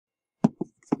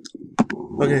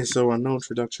Okay, so no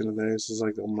introduction today. This is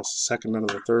like almost the second out of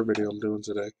the third video I'm doing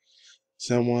today.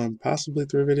 So possibly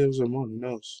three videos or more, who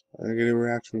knows? I get a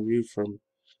reaction review from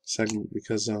segment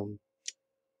because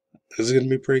this is gonna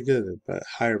be pretty good, but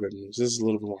higher bit news. This is a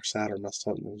little bit more sadder, messed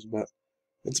up news, but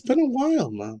it's been a while,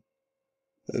 man.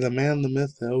 The man, the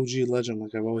myth, the OG legend,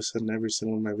 like I've always said in every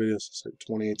single one of my videos since like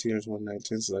 2018 or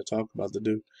 2019, since I talked about the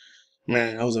dude.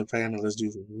 Man, I was a fan of this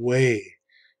dude way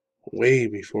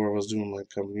before I was doing like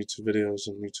YouTube videos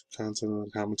and YouTube content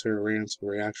and commentary rants and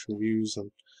reaction reviews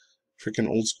and freaking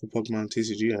old school Pokemon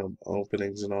TCG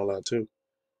openings and all that too.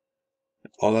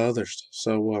 All that other stuff.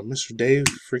 So Mr. Dave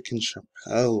freaking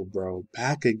Chappelle, bro,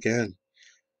 back again.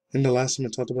 I think the last time I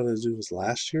talked about this dude was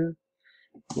last year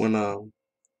when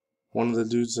one of the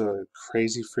dudes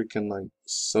crazy freaking like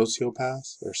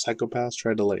sociopath or psychopath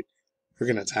tried to like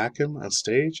freaking attack him on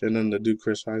stage, and then the dude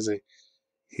Chris Isaac,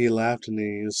 he laughed and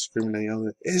he was screaming and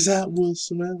yelling, "Is that Will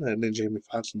Smith?" And then Jamie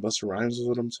Foxx and Busta Rhymes was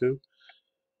with him too.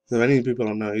 So many people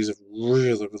don't know, he's a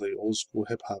really old school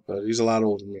hip hop. He's a lot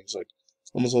older than me. He's like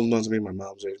almost old enough to be my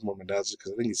mom's age, more my dad's,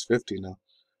 because I think he's 50 now.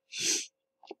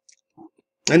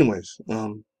 Anyways,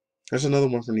 there's another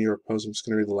one from New York Post. I'm just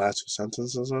gonna read the last two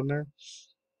sentences on there.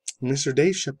 Mr.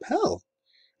 Dave Chappelle,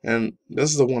 and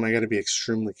this is the one I got to be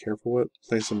extremely careful with.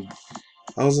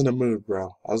 I was in a mood,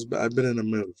 bro. I've been in a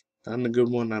mood. Not in a good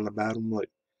one, not in a bad one.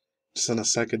 Like just in a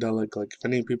psychedelic. Like if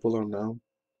any people don't know,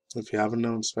 if you haven't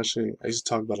known, especially I used to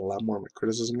talk about a lot more on my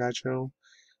criticism guy channel.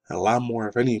 And a lot more,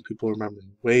 if any people remember,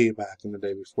 way back in the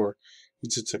day before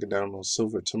YouTube took it down on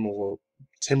Silver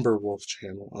Timberwolf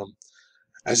channel.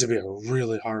 I used to be a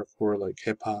really hardcore like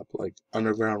hip hop, like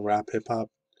underground rap hip hop,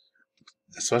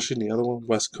 especially in the other one,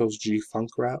 West Coast G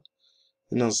funk rap.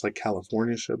 You know, it's like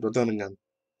California shit, but then again,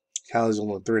 Cali's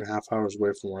only 3.5 hours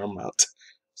away from where I'm at.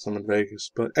 So I'm in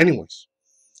Vegas. But anyways,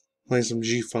 playing some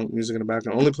G funk music in the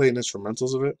background, only playing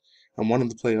instrumentals of it. I wanted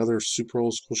to play other super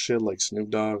old school shit like Snoop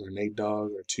Dogg or Nate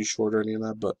Dogg or Too Short or any of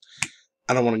that, but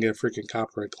I don't want to get a freaking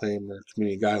copyright claim or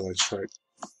community guidelines strike.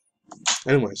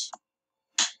 Anyways,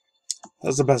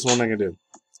 that's the best one I can do.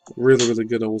 Really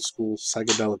good old school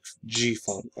psychedelic G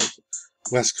funk, like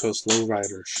West Coast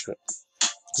lowrider shit.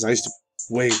 Because I used to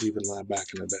be way deep in that back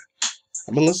in the day.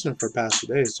 I've been listening for the past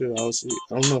few days too. I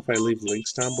don't know if I leave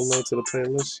links down below to the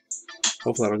playlist.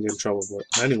 Hopefully I don't get in trouble,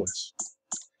 but anyways.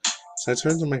 So I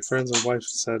turned to my friends and wife and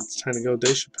said, "It's time to go."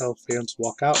 Dave Chappelle fans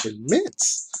walk out in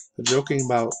mints. They're joking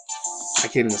about, I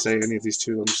can't even say any of these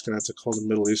two. I'm just going to have to call them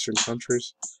Middle Eastern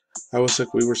countries. We were sick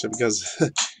because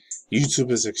YouTube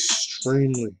is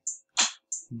extremely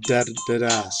dead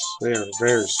ass. They are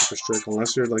very super strict.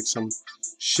 Unless you're like some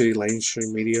shitty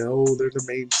mainstream media. Oh, they're the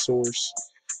main source.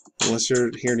 Unless you're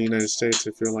here in the United States,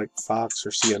 if you're like Fox or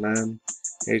CNN,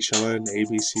 HLN,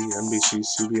 ABC, NBC,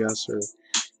 CBS, or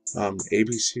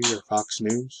ABC or Fox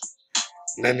News,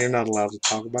 then you're not allowed to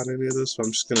talk about any of this. So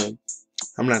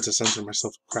I'm gonna have to censor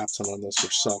myself a crap ton on this,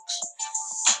 which sucks.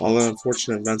 All the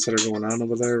unfortunate events that are going on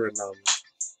over there in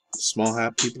Small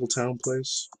Hat People Town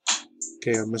place.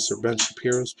 Okay, Mr. Ben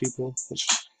Shapiro's people, which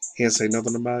he can't say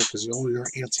nothing about it because you're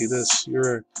anti this,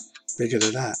 you're bigot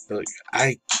of that. But like,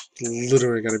 I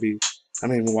literally gotta be. I'm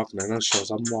not even walking on nutshell.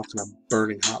 I'm walking on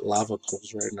burning hot lava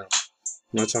coals right now.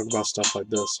 When I talk about stuff like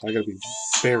this, I gotta be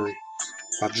very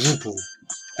quadruple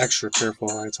extra careful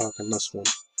how I talk in this one.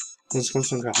 This comes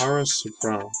from Kahara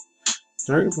Supran.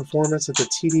 During a performance at the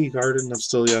TD Garden, I'm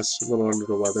still, yes, a little under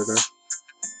the weather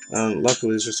there.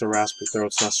 Luckily, it's just a raspy throat.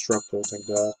 It's not strep throat, thank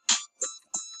God.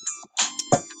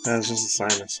 It's just a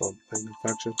sinus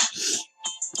infection.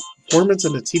 Performance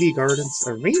in the TD Gardens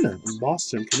Arena in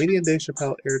Boston, comedian Dave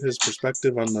Chappelle aired his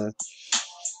perspective on the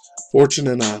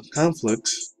fortunate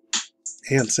conflicts.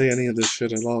 Can't say any of this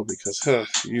shit at all because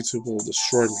YouTube will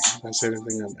destroy me if I say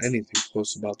anything on anything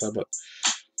close about that. But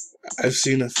I've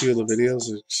seen a few of the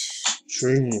videos. It's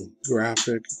extremely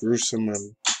graphic, gruesome,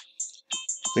 and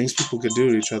things people could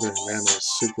do to each other. Man,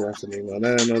 it's super effing emo. And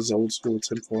I know it's old school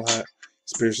tinfoil hat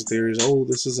conspiracy theories. Oh,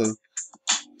 this is a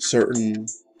certain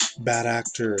bad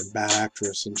actor or bad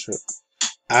actress and shit.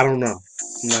 I don't know.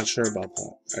 I'm not sure about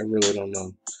that. I really don't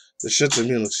know. The shit to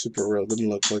me looks super real. It didn't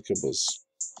look like it was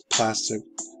plastic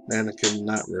mannequin,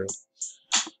 not real.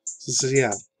 So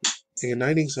yeah,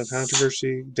 igniting some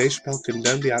controversy. Dave Chappelle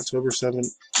condemned the October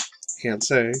 7th. Can't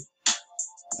say.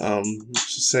 I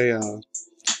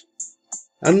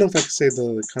don't know if I could say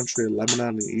the country of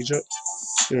Lebanon and Egypt,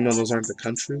 even though those aren't the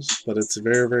countries, but it's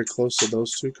very close to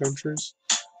those two countries.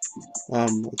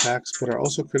 Attacks, but are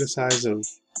also criticized of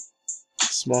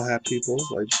small hat people,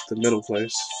 like the middle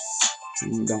place,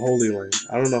 the Holy Land.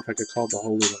 I don't know if I could call it the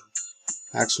Holy Land.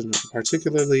 Actually,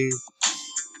 particularly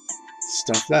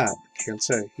Stuff that. Can't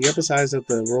say. He emphasized that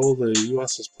the role the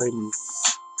U.S. has played in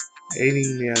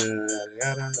aiding yada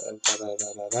yada.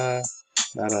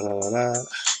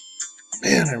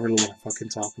 Man, I really want to fucking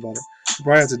talk about it. I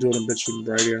probably have to do it in bitching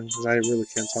radio because I really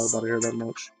can't talk about it here that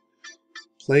much.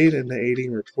 Played in the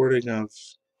aiding, reporting of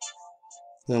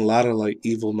a lot of like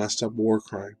evil, messed up war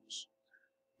crimes.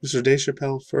 Mr. Dave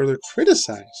Chappelle further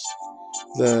criticized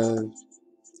the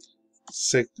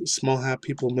small hat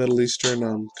people, Middle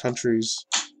Eastern countries'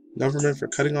 government for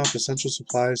cutting off essential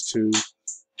supplies to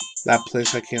that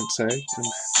place I can't say and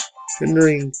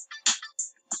hindering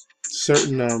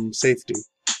certain safety.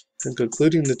 And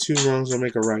concluding the two wrongs don't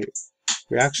make a right.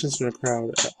 Reactions from the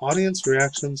crowd. Audience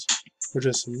reactions were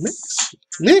just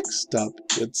mixed up,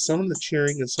 with some of the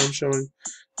cheering and some showing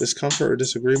discomfort or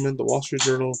disagreement. The Wall Street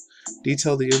Journal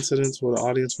detailed the incidents where the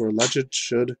audience were alleged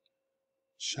should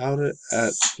shout it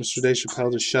at Mr. Dave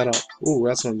Chappelle to shut up. Ooh,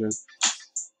 that's not good.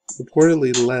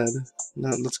 Reportedly led.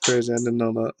 No, that's crazy. I didn't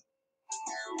know that.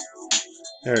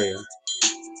 There you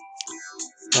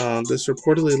go. This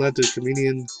reportedly led the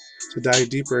comedian to dive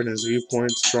deeper in his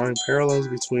viewpoints, drawing parallels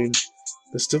between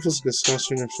the stifless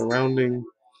discussion surrounding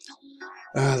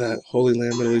that Holy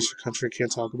Land Middle Eastern country I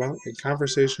can't talk about, and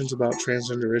conversations about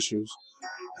transgender issues.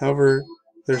 However,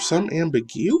 there's some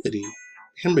ambiguity,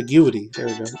 there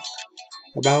we go,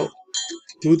 about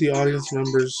who the audience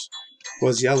members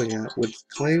was yelling at, with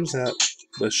claims that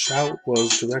the shout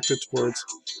was directed towards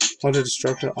other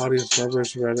disruptive audience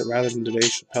members rather than Dave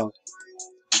Chappelle.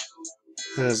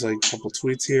 And there's like a couple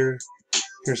tweets here.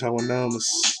 Here's how it went down. I'm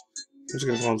just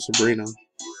going to call him Sabrina.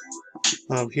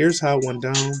 Here's how it went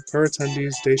down. Per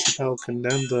attendees, Dave Chappelle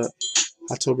condemned the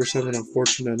October 7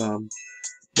 unfortunate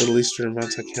Middle Eastern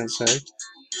events, I can't say,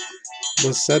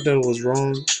 but said that it was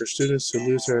wrong for students to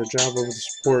lose their job over the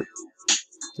support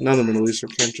another Middle Eastern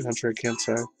country, I can't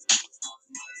say.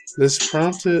 This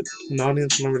prompted an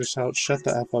audience member to shout, "Shut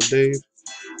the F up, Dave."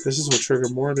 This is what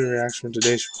triggered more of the reaction to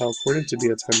Dave Chappelle, according to the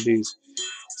attendees.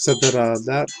 Said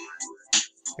that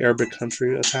Arabic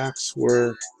country attacks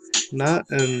were not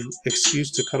an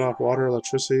excuse to cut off water,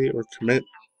 electricity, or commit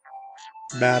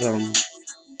bad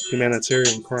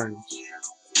humanitarian crimes.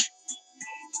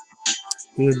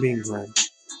 Human being crimes.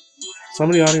 Some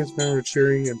of the audience members were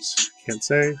cheering and can't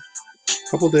say. A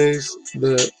couple days,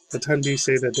 the attendees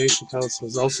say that Dave Chappelle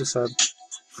has also said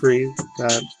free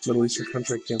that Middle Eastern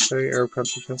country can't say, Arab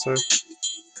country can't say.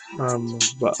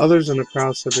 But others in the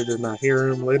crowd said they did not hear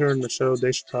him. Later in the show,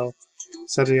 Dave Chappelle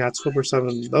said in October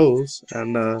 7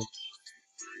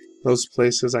 those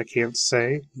places I can't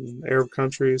say, Arab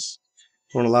countries,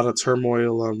 on a lot of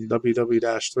turmoil.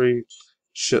 WW-3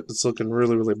 shit that's looking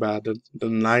really, really bad. The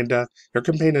 9 they're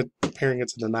comparing it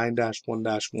to the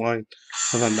 9-1-1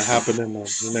 event that happened in the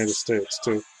United States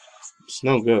too. It's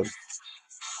no good.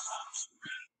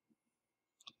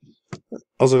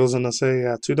 Also goes on to say,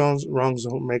 yeah, two wrongs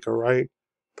don't make a right.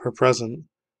 Per present,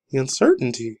 the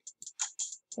uncertainty.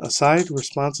 Aside,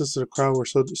 responses to the crowd were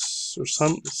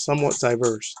somewhat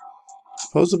diverse.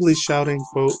 Supposedly shouting,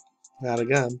 quote, "Not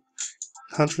again."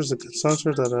 Contras and consensus,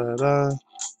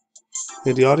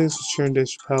 The audience was cheering Dave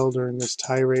Chappelle during this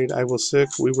tirade. I was sick.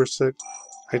 We were sick.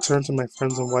 I turned to my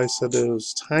friends and wife, said that it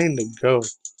was time to go.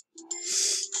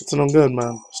 It's no good,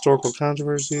 man. Historical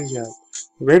controversies, yeah.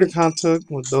 Greater contact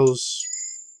with those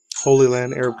Holy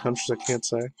Land Arab countries, I can't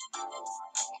say.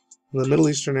 In the Middle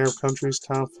Eastern Arab countries,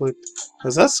 conflict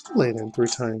has escalated 3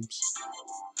 times.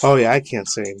 Oh yeah, I can't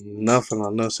say nothing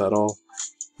on this at all.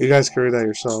 You guys can read that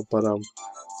yourself, but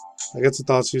I get to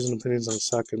thoughts, views, and opinions in a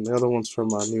second. The other one's from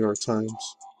New York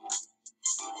Times.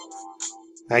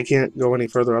 I can't go any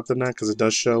further up than that because it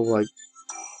does show, like,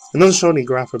 it doesn't show any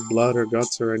graphic blood or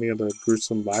guts or any of the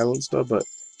gruesome violent stuff, but it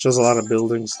shows a lot of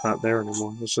buildings not there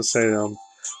anymore. Let's just say,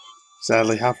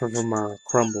 sadly, half of them are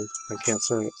crumbled. I can't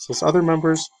say it. So other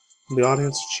members in the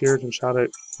audience cheered and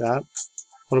shouted that.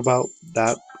 What about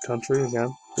that country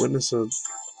again? Witness a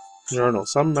journal.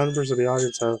 Some members of the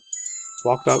audience have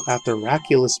walked up at the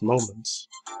miraculous moments.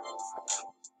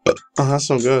 Oh, that's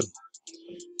no good.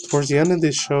 Towards the end of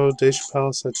this show, Dave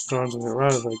Chappelle said two times and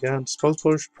right again.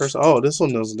 Spokesperson. Oh, this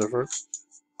one is different.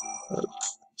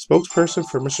 Spokesperson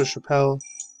for Mr. Chappelle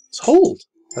told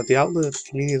that the outlet of the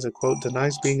comedians, quote,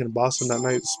 denies being in Boston that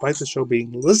night despite the show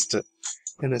being listed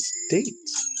in its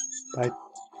dates by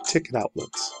ticket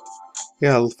outlets.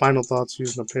 Yeah, final thoughts,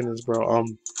 views, and opinions, bro.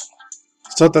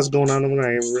 Stuff that's going on over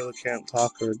there, I really can't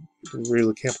talk or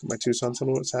really can't put my 2 cents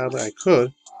into it. Sadly, I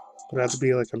could, but it has to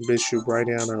be like a Bishu,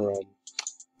 Brighton, or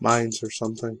Minds or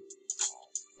something.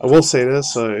 I will say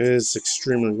this, it is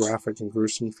extremely graphic and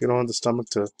gruesome. If you don't have the stomach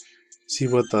to see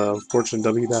what the unfortunate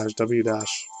W-W-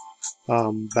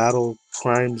 battle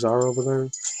crimes are over there.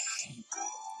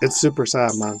 It's super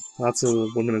sad, man. Lots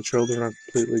of women and children are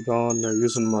completely gone. They're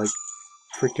using them like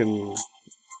freaking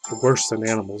worse than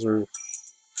animals.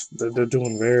 They're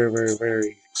doing very, very,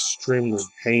 very extremely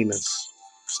heinous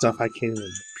stuff I can't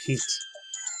even repeat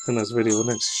in this video.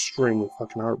 It's extremely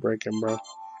fucking heartbreaking, bro.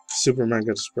 Super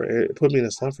mega despair. It put me in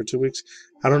a slump for 2 weeks.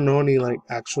 I don't know any like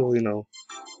actual,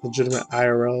 legitimate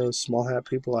IRL, small hat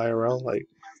people IRL, like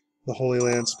the Holy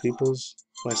Lands peoples,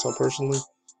 myself personally.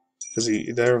 Because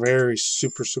they're very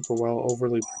super, super well,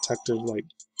 overly protective, like,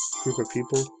 group of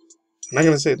people. I'm not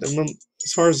going to say,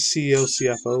 as far as CEO,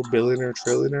 CFO, billionaire,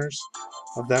 trillionaires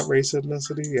of that race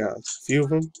ethnicity, yeah, a few of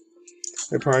them,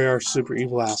 they probably are super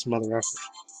evil ass mother effers.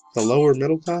 The lower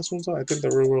middle class ones, I think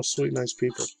they're real sweet, nice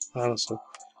people, honestly.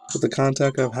 With the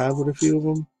contact I've had with a few of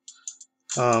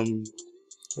them,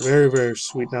 very, very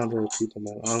sweet, down to earth people,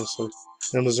 man, honestly.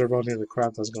 They don't deserve any of the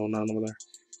crap that's going on over there.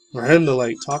 For him to,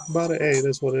 like, talk about it, hey, it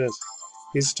is what it is.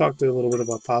 He's talked a little bit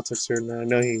about politics here and there. I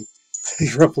know he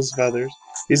ruffles feathers.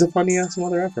 He's a funny ass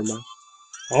mother effer, man.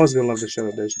 I'm always gonna love the show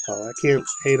with Dave Chappelle. I can't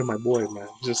hate on my boy, man.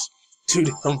 Just too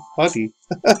damn funny.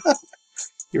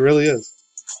 He really is.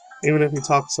 Even if he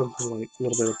talks something like a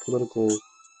little bit of political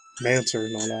banter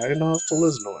and all that, I don't have to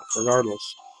listen to it,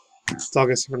 regardless. It's all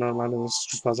good for non-minded. This is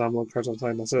just because I'm low cards on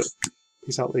time. That's it.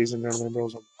 Peace out, ladies and gentlemen,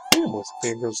 bros and fanboys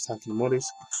and fangirls, attacking the muddies.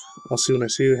 I'll see you when I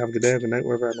see you. Have a good day, have a good night,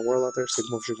 wherever in the world out there. Stay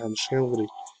most of your time on the channel with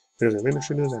the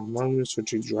industry news and manga news,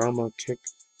 Twitchy drama, kick,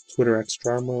 Twitter X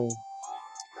drama,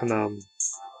 and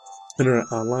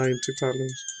internet online, TikTok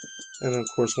news, and of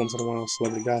course once in a while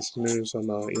celebrity gossip news and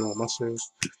Elon Musk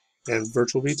news, and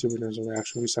virtual VTuber news and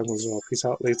reaction segments as well. Peace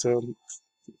out,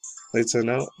 later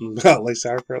now, late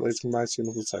sauerkraut, late goodbye, see you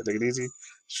on the side. Take it easy,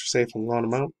 stay safe and go on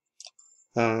them out.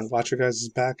 Watch your guys'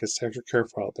 back, it's extra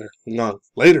careful out there. I'm gone.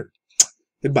 Later.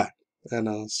 Goodbye.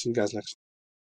 And see you guys next time.